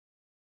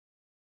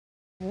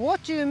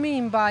What do you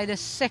mean by the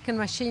second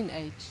machine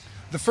age?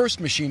 The first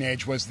machine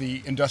age was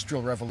the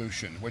Industrial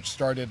Revolution, which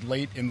started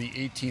late in the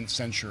 18th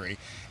century,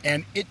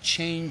 and it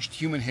changed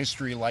human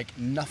history like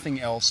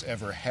nothing else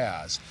ever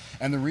has.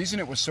 And the reason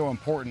it was so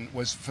important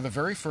was, for the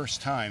very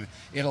first time,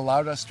 it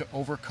allowed us to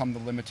overcome the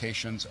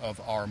limitations of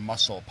our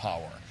muscle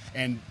power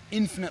and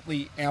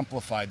infinitely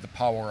amplified the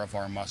power of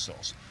our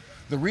muscles.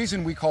 The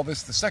reason we call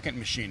this the second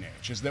machine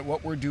age is that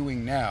what we're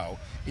doing now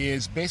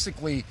is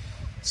basically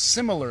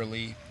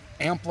similarly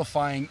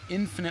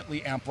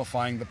infinitely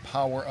amplifying the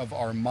power of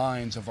our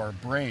minds, of our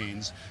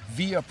brains,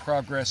 via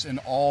progress in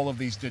all of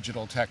these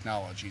digital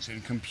technologies,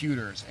 in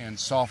computers and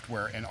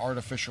software and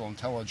artificial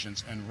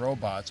intelligence and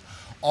robots.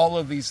 All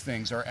of these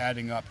things are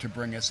adding up to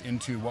bring us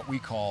into what we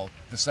call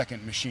the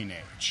second machine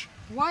age.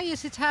 Why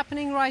is it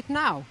happening right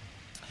now?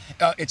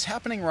 It's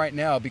happening right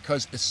now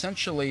because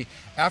essentially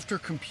after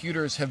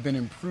computers have been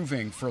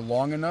improving for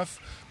long enough,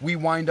 we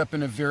wind up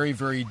in a very,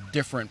 very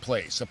different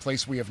place, a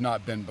place we have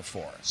not been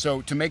before.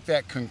 So to make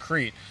that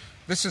concrete,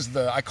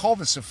 I call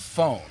this a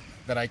phone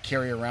that I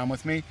carry around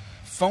with me.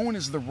 Phone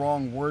is the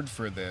wrong word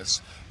for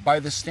this. By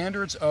the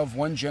standards of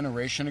one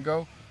generation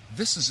ago,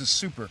 this is a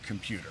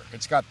supercomputer.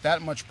 It's got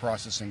that much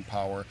processing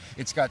power.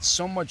 It's got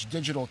so much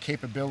digital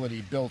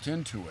capability built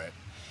into it.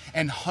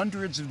 And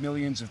hundreds of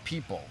millions of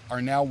people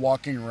are now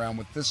walking around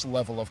with this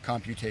level of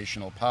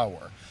computational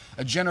power.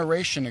 A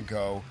generation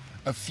ago,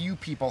 a few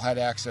people had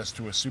access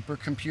to a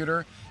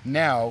supercomputer.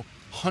 Now,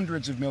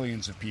 hundreds of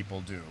millions of people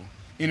do.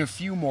 In a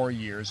few more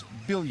years,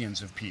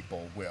 billions of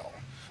people will.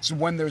 So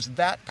when there's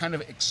that kind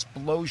of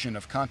explosion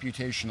of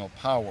computational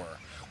power,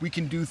 we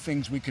can do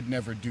things we could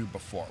never do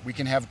before. We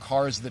can have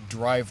cars that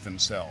drive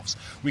themselves.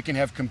 We can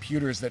have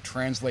computers that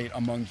translate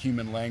among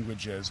human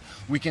languages.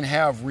 We can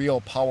have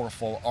real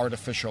powerful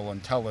artificial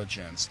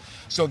intelligence.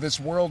 So this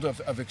world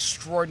of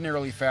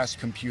extraordinarily fast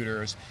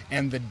computers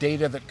and the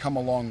data that come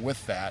along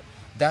with that,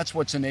 that's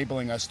what's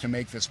enabling us to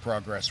make this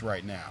progress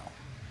right now.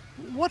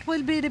 What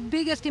will be the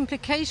biggest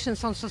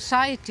implications on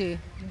society,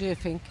 do you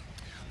think?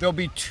 There'll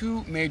be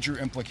two major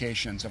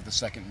implications of the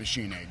second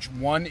machine age.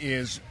 One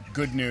is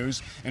good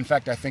news. In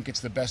fact, I think it's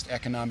the best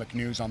economic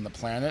news on the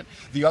planet.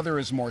 The other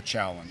is more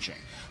challenging.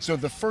 So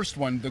the first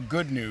one, the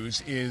good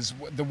news, is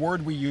the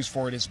word we use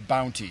for it is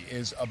bounty,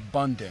 is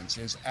abundance,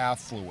 is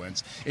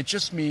affluence. It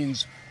just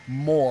means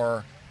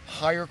more,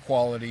 higher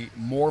quality,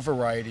 more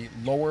variety,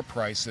 lower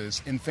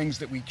prices in things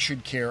that we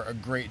should care a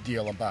great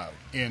deal about,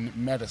 in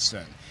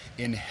medicine,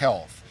 in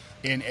health,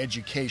 in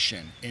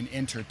education, in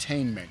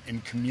entertainment, in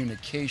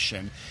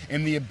communication,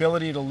 in the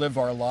ability to live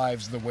our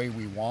lives the way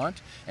we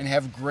want and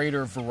have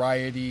greater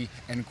variety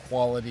and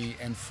quality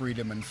and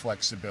freedom and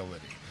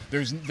flexibility.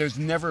 There's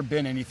never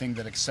been anything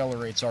that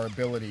accelerates our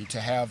ability to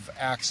have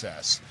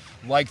access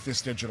like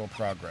this digital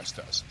progress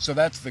does. So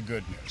that's the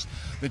good news.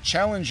 The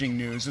challenging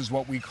news is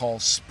what we call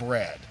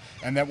spread,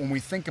 and that when we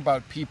think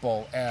about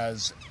people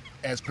as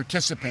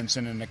participants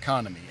in an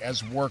economy,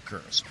 as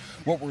workers,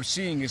 what we're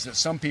seeing is that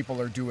some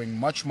people are doing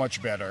much, much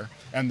better,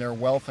 and their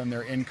wealth and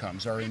their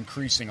incomes are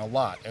increasing a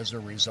lot as a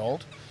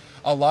result.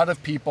 A lot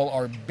of people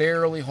are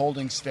barely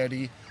holding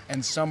steady,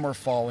 and some are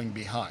falling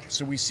behind.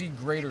 So we see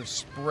greater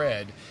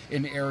spread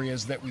in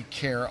areas that we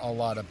care a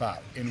lot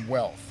about, in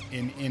wealth,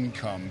 in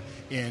income,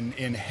 in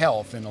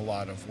health in a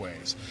lot of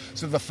ways.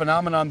 So the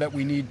phenomenon that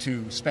we need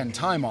to spend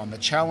time on, the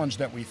challenge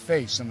that we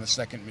face in the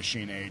second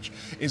machine age,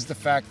 is the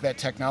fact that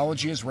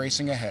technology is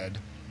racing ahead.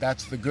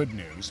 That's the good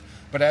news.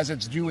 But as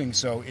it's doing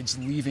so, it's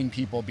leaving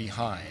people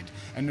behind.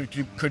 And it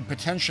could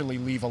potentially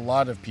leave a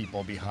lot of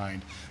people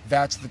behind.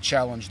 That's the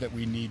challenge that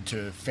we need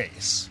to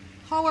face.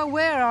 How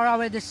aware are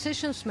our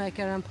decision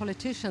makers and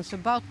politicians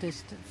about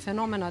this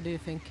phenomena, do you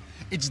think?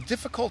 It's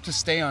difficult to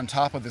stay on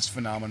top of this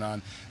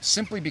phenomenon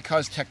simply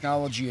because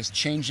technology is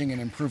changing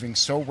and improving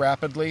so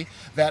rapidly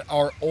that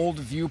our old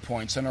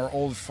viewpoints and our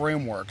old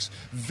frameworks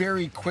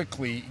very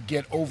quickly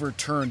get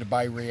overturned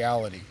by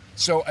reality.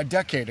 So a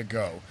decade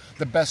ago,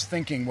 the best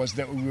thinking was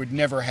that we would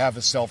never have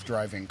a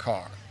self-driving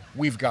car.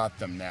 We've got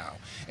them now.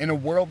 In a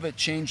world that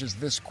changes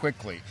this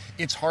quickly,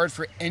 it's hard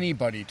for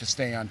anybody to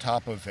stay on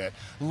top of it,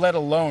 let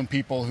alone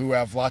people who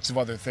have lots of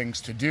other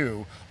things to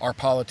do, our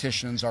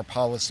politicians, our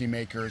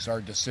policymakers,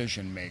 our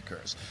decision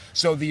makers.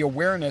 So the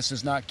awareness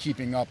is not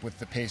keeping up with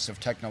the pace of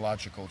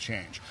technological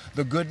change.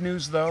 The good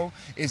news, though,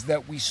 is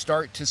that we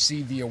start to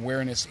see the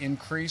awareness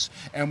increase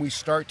and we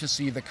start to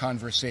see the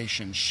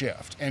conversation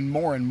shift. And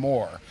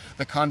more,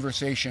 the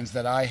conversations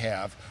that I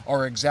have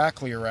are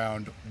exactly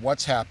around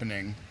what's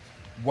happening,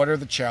 what are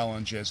the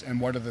challenges, and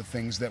what are the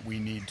things that we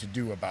need to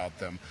do about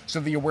them. So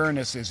the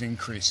awareness is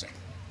increasing.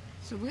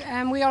 So we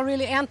are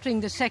really entering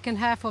the second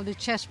half of the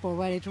chessboard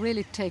where it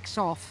really takes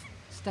off.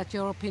 Is that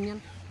your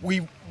opinion?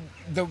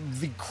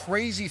 The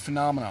crazy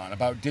phenomenon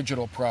about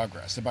digital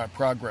progress, about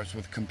progress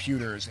with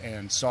computers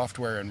and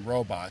software and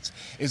robots,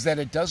 is that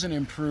it doesn't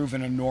improve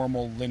in a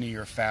normal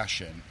linear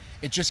fashion.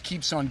 It just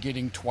keeps on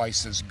getting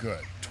twice as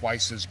good,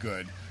 twice as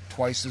good,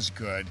 twice as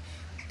good.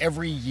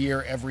 every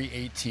year, every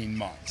 18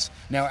 months.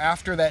 Now,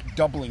 after that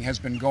doubling has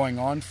been going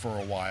on for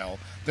a while,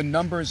 the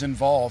numbers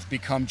involved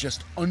become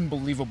just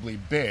unbelievably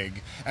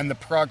big, and the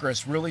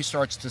progress really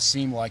starts to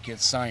seem like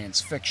it's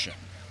science fiction.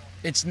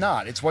 It's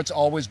not. It's what's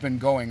always been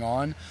going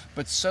on,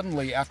 but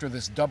suddenly, after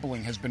this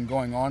doubling has been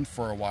going on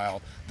for a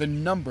while, the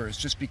numbers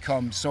just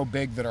become so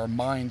big that our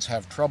minds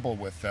have trouble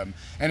with them,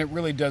 and it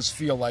really does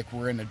feel like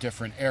we're in a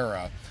different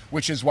era,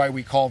 which is why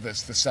we call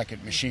this the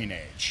second machine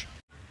age.